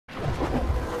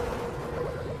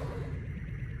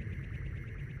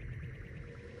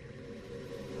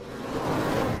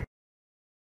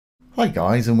Hi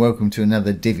guys, and welcome to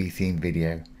another Divi theme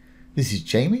video. This is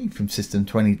Jamie from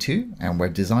System22 and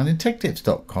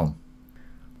webdesignandtechtips.com.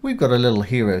 We've got a little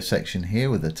hero section here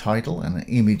with a title and an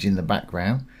image in the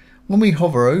background. When we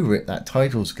hover over it, that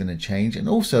title is going to change, and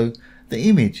also the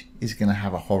image is going to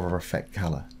have a hover effect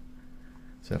color.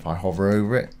 So if I hover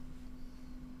over it,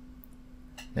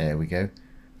 there we go.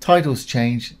 Title's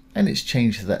changed, and it's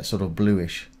changed to that sort of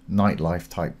bluish nightlife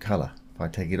type color. If I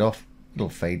take it off, it'll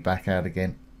fade back out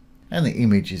again, and the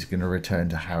image is going to return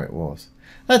to how it was.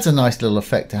 That's a nice little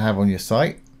effect to have on your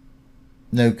site.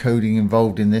 No coding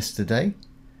involved in this today,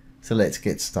 so let's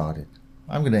get started.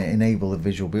 I'm going to enable the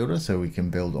visual builder so we can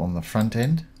build on the front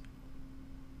end.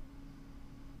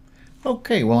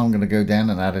 Okay, well, I'm going to go down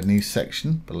and add a new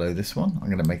section below this one. I'm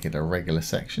going to make it a regular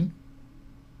section.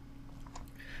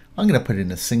 I'm going to put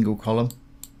in a single column.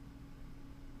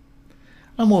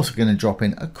 I'm also going to drop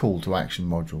in a call to action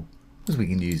module, as we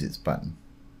can use its button.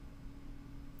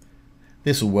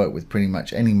 This will work with pretty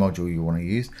much any module you want to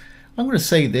use. I'm going to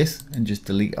save this and just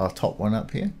delete our top one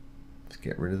up here. Let's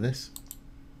get rid of this.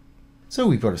 So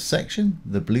we've got a section,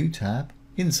 the blue tab.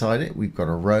 Inside it we've got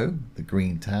a row, the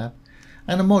green tab,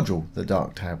 and a module, the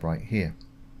dark tab right here.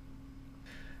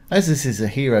 As this is a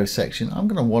hero section, I'm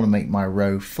going to want to make my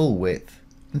row full width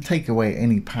and take away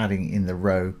any padding in the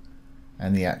row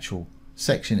and the actual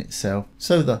section itself,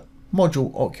 so the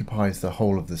module occupies the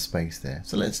whole of the space there.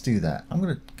 So let's do that. I'm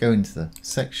going to go into the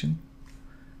section,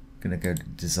 I'm going to go to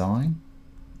design,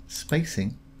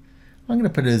 spacing. I'm going to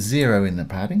put a 0 in the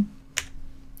padding.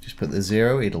 Just put the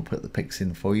 0, it'll put the pics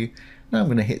in for you. Now I'm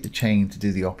going to hit the chain to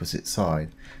do the opposite side.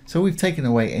 So we've taken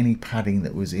away any padding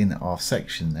that was in our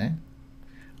section there.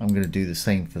 I'm going to do the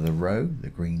same for the row, the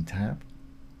green tab.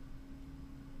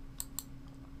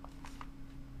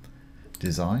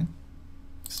 Design,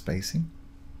 spacing,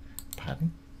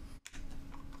 padding,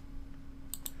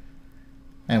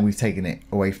 and we've taken it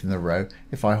away from the row.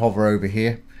 If I hover over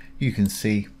here, you can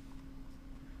see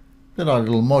that our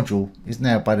little module is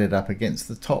now butted up against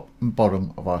the top and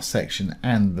bottom of our section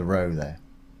and the row there,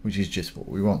 which is just what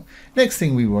we want. Next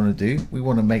thing we want to do, we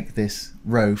want to make this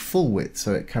row full width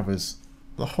so it covers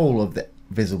the whole of the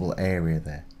visible area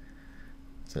there.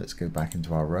 So let's go back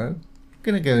into our row. I'm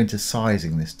going to go into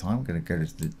sizing this time. I'm going to go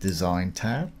to the design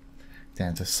tab,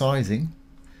 down to sizing.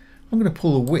 I'm going to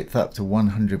pull the width up to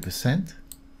 100%. I'm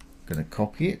going to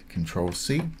copy it, Control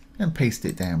C, and paste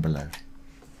it down below.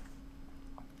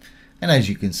 And as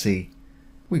you can see,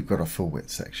 we've got a full width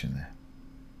section there.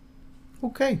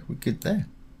 Okay, we're good there.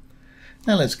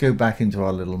 Now let's go back into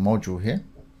our little module here.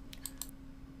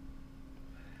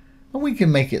 And we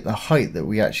can make it the height that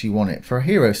we actually want it. For a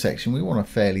hero section, we want a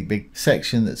fairly big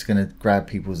section that's going to grab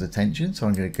people's attention. So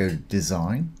I'm going to go to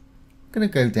design. I'm going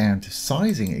to go down to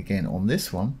sizing again on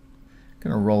this one. I'm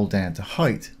going to roll down to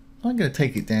height. I'm going to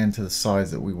take it down to the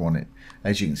size that we want it.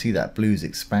 As you can see, that blue's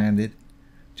expanded.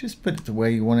 Just put it to where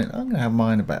you want it. I'm going to have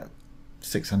mine about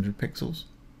 600 pixels.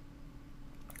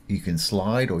 You can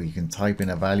slide or you can type in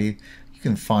a value. You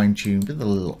can fine tune with the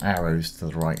little arrows to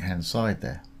the right hand side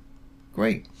there.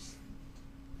 Great.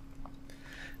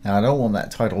 Now I don't want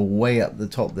that title way up the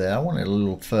top there. I want it a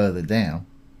little further down.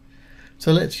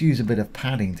 So let's use a bit of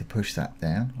padding to push that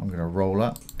down. I'm going to roll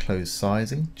up, close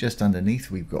sizing. Just underneath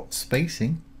we've got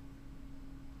spacing.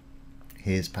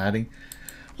 Here's padding.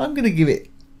 I'm going to give it,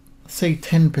 say,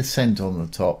 10% on the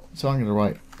top. So I'm going to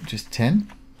write just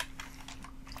 10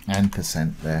 and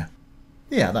percent there.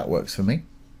 Yeah, that works for me.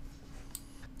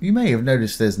 You may have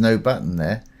noticed there's no button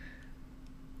there.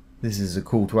 This is a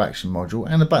call to action module,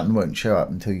 and the button won't show up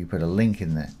until you put a link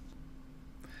in there.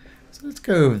 So let's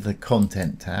go over the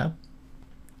content tab.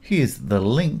 Here's the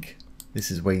link. This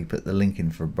is where you put the link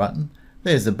in for a button.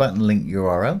 There's the button link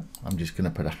URL. I'm just going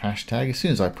to put a hashtag. As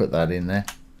soon as I put that in there,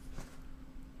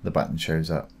 the button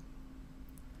shows up.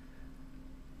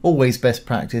 Always best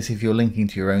practice, if you're linking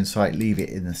to your own site, leave it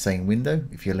in the same window.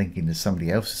 If you're linking to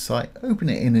somebody else's site, open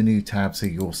it in a new tab so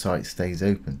your site stays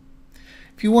open.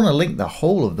 If you want to link the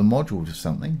whole of the module to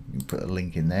something, you can put a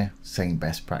link in there, same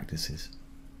best practices.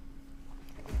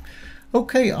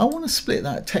 Okay, I want to split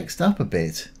that text up a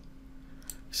bit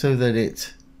so that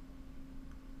it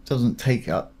doesn't take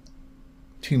up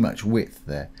too much width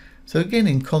there. So again,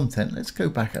 in content, let's go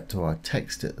back up to our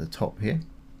text at the top here.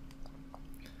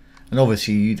 And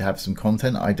obviously you'd have some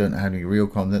content. I don't have any real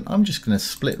content. I'm just going to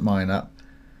split mine up.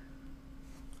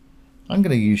 I'm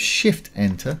going to use Shift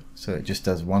Enter so it just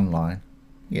does one line.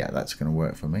 Yeah, that's going to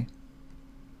work for me.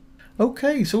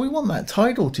 Okay, so we want that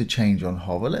title to change on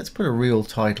hover. Let's put a real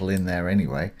title in there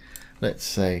anyway. Let's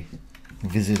say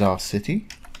visit our city.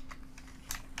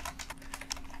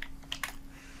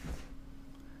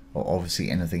 or obviously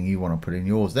anything you want to put in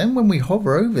yours. Then when we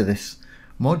hover over this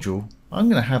module, I'm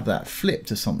going to have that flip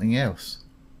to something else.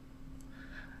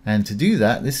 And to do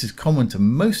that, this is common to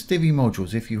most Divi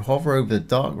modules. If you hover over the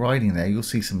dark writing there, you'll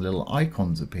see some little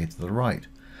icons appear to the right.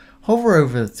 Hover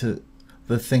over to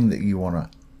the thing that you want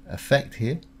to affect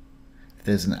here. If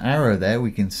there's an arrow there,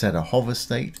 we can set a hover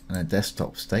state and a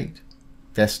desktop state.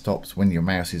 Desktop's when your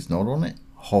mouse is not on it.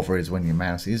 Hover is when your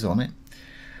mouse is on it.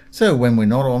 So when we're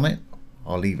not on it,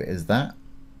 I'll leave it as that.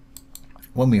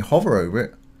 When we hover over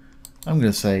it, I'm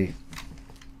going to say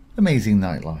amazing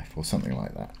nightlife or something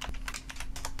like that.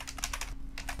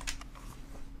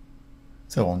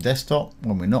 So on desktop,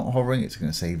 when we're not hovering, it's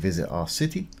going to say visit our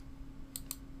city.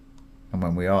 And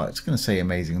when we are, it's going to say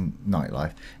amazing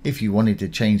nightlife. If you wanted to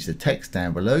change the text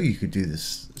down below, you could do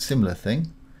this similar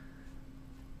thing.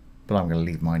 But I'm going to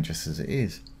leave mine just as it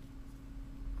is.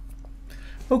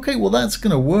 Okay, well that's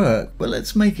going to work, but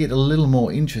let's make it a little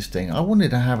more interesting. I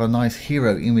wanted to have a nice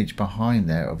hero image behind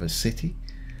there of a city.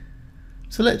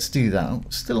 So let's do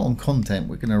that. Still on content,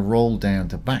 we're going to roll down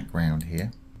to background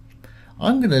here.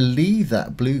 I'm going to leave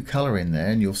that blue color in there,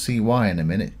 and you'll see why in a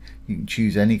minute. You can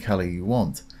choose any color you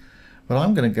want. But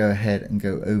I'm going to go ahead and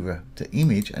go over to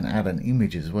image and add an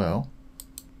image as well.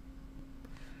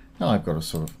 Now I've got a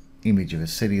sort of image of a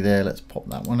city there. Let's pop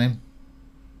that one in.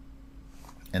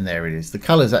 And there it is. The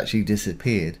colors actually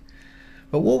disappeared.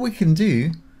 But what we can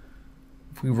do,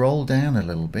 if we roll down a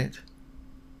little bit,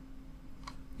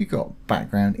 you've got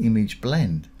background image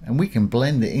blend. And we can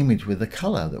blend the image with the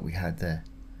color that we had there.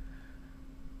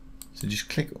 So just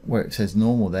click where it says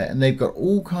normal there, and they've got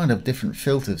all kind of different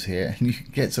filters here, and you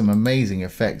can get some amazing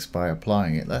effects by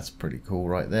applying it. That's pretty cool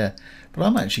right there. But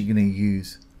I'm actually going to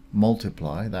use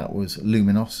multiply. That was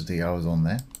luminosity I was on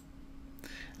there.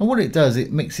 And what it does,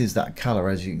 it mixes that color,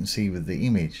 as you can see, with the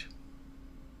image.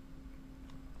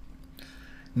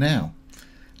 Now,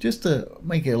 just to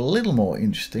make it a little more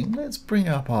interesting, let's bring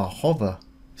up our hover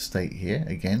state here.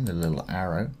 Again, the little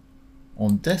arrow.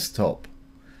 On desktop,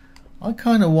 I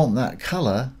kind of want that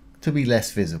color to be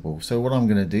less visible. So what I'm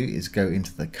going to do is go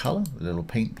into the color, the little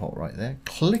paint pot right there,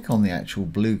 click on the actual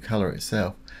blue color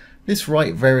itself. This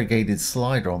right variegated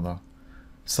slider on the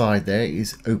side there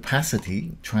is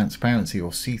opacity, transparency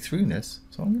or see-throughness.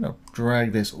 So I'm going to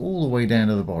drag this all the way down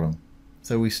to the bottom.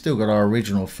 So we've still got our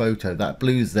original photo. That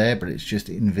blue's there, but it's just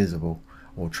invisible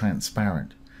or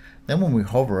transparent. Then when we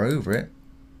hover over it,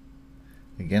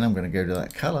 again, I'm going to go to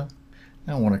that color.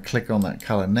 Now I want to click on that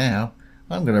color now.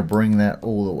 I'm going to bring that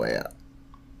all the way up.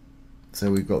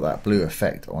 So we've got that blue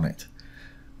effect on it.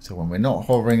 So when we're not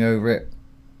hovering over it,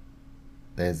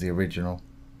 there's the original.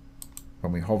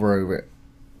 When we hover over it,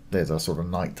 there's our sort of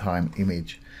nighttime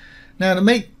image. Now to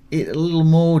make it a little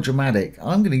more dramatic,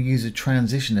 I'm going to use a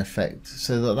transition effect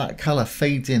so that that color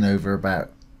fades in over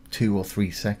about 2 or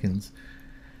 3 seconds.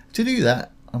 To do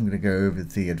that, I'm going to go over to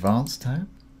the advanced tab.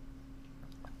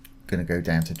 Going to go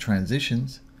down to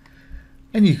transitions,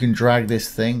 and you can drag this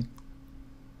thing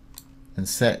and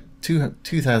set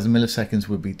 2000 milliseconds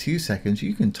would be 2 seconds.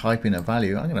 You can type in a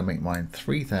value. I'm going to make mine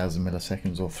 3000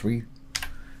 milliseconds or 3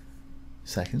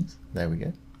 seconds. There we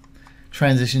go.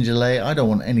 Transition delay, I don't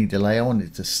want any delay. I want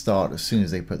it to start as soon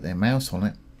as they put their mouse on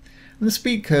it. And the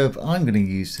speed curve I'm going to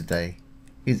use today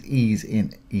is ease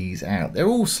in, ease out. They're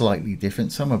all slightly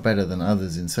different. Some are better than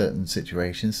others in certain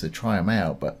situations, so try them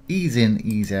out. But ease in,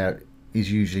 ease out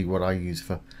is usually what I use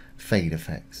for fade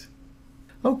effects.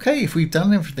 Okay, if we've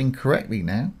done everything correctly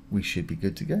now, we should be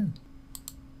good to go.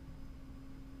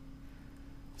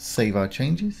 Save our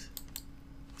changes.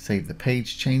 Save the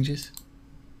page changes.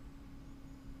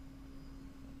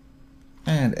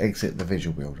 And exit the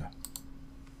Visual Builder.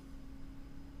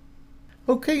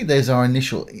 Okay, there's our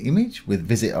initial image with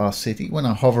visit our city. When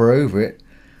I hover over it,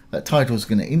 that title is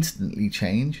going to instantly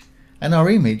change, and our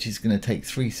image is going to take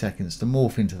 3 seconds to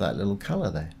morph into that little color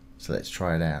there. So let's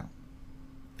try it out.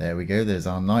 There we go, there's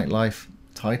our nightlife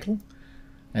title,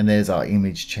 and there's our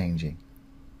image changing.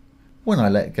 When I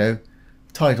let go,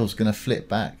 the title's going to flip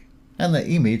back, and the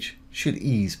image should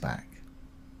ease back.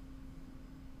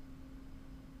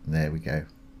 There we go.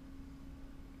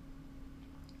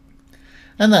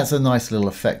 And that's a nice little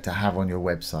effect to have on your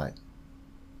website.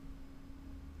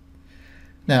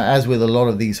 Now, as with a lot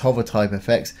of these hover type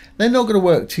effects, they're not going to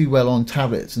work too well on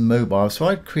tablets and mobile, so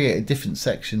I'd create a different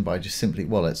section by just simply,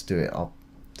 well, let's do it. I'll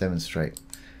demonstrate.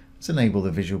 Let's enable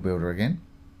the Visual Builder again.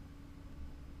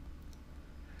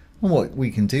 And what we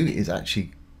can do is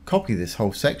actually copy this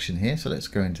whole section here. So let's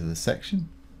go into the section.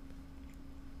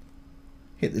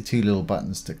 Hit the 2 little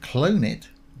buttons to clone it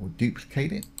or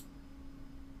duplicate it.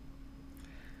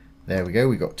 There we go,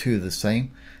 we got 2 of the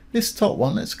same. This top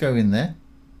one, let's go in there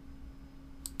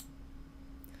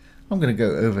I'm going to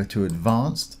go over to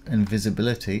Advanced and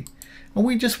Visibility, and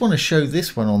we just want to show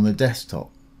this one on the desktop.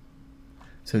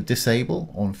 So disable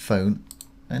on phone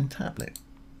and tablet.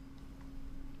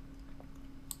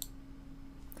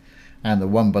 And the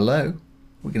one below,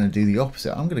 we're going to do the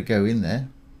opposite. I'm going to go in there,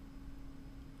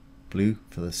 blue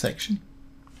for the section.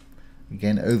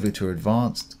 Again, over to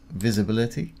Advanced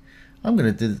Visibility. I'm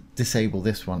going to disable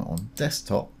this one on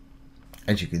desktop.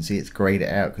 As you can see, it's grayed it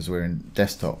out because we're in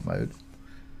desktop mode.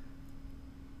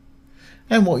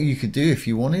 And what you could do if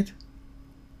you wanted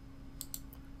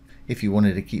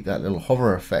to keep that little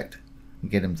hover effect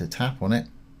and get them to tap on it,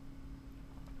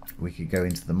 we could go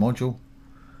into the module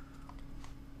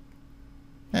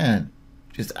and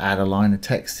just add a line of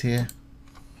text here.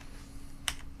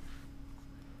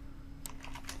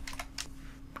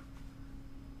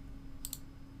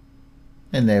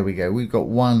 And there we go. We've got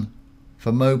one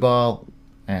for mobile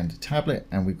and tablet,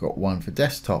 and we've got one for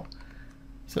desktop.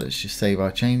 So let's just save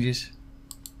our changes.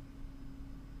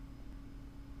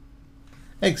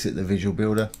 Exit the Visual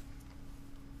Builder.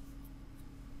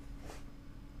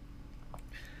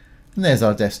 And there's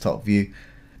our desktop view.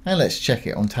 And let's check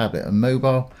it on tablet and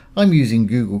mobile. I'm using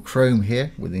Google Chrome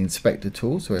here with the inspector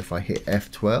tool. So if I hit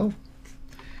F12,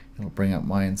 it'll bring up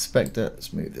my inspector.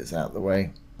 Let's move this out of the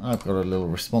way. I've got a little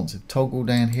responsive toggle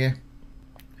down here.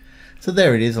 So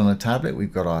there it is on a tablet.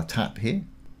 We've got our tap here.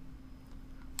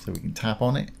 So we can tap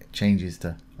on it. It changes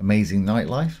to Amazing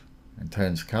Nightlife and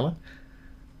turns color.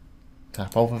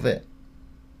 Tap off of it,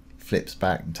 flips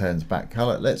back and turns back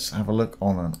color. Let's have a look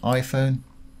on an iPhone.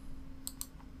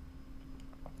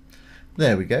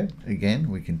 There we go. Again,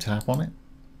 we can tap on it.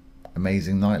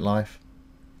 Amazing Nightlife,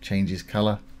 changes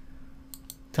color.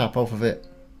 Tap off of it,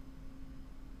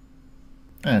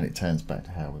 and it turns back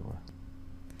to how we were.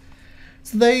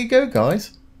 So there you go,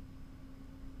 guys.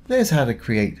 There's how to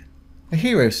create a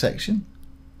hero section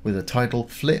with a title,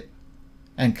 flip,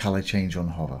 and color change on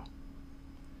hover.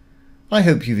 I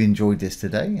hope you've enjoyed this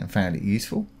today and found it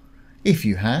useful. If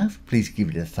you have, please give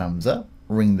it a thumbs up,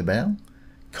 ring the bell,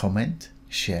 comment,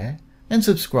 share, and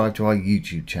subscribe to our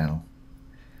YouTube channel.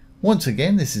 Once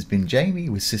again, this has been Jamie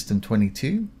with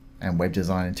System22 and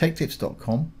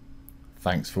webdesignandtechtips.com.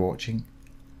 Thanks for watching.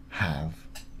 Have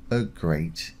a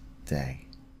great day.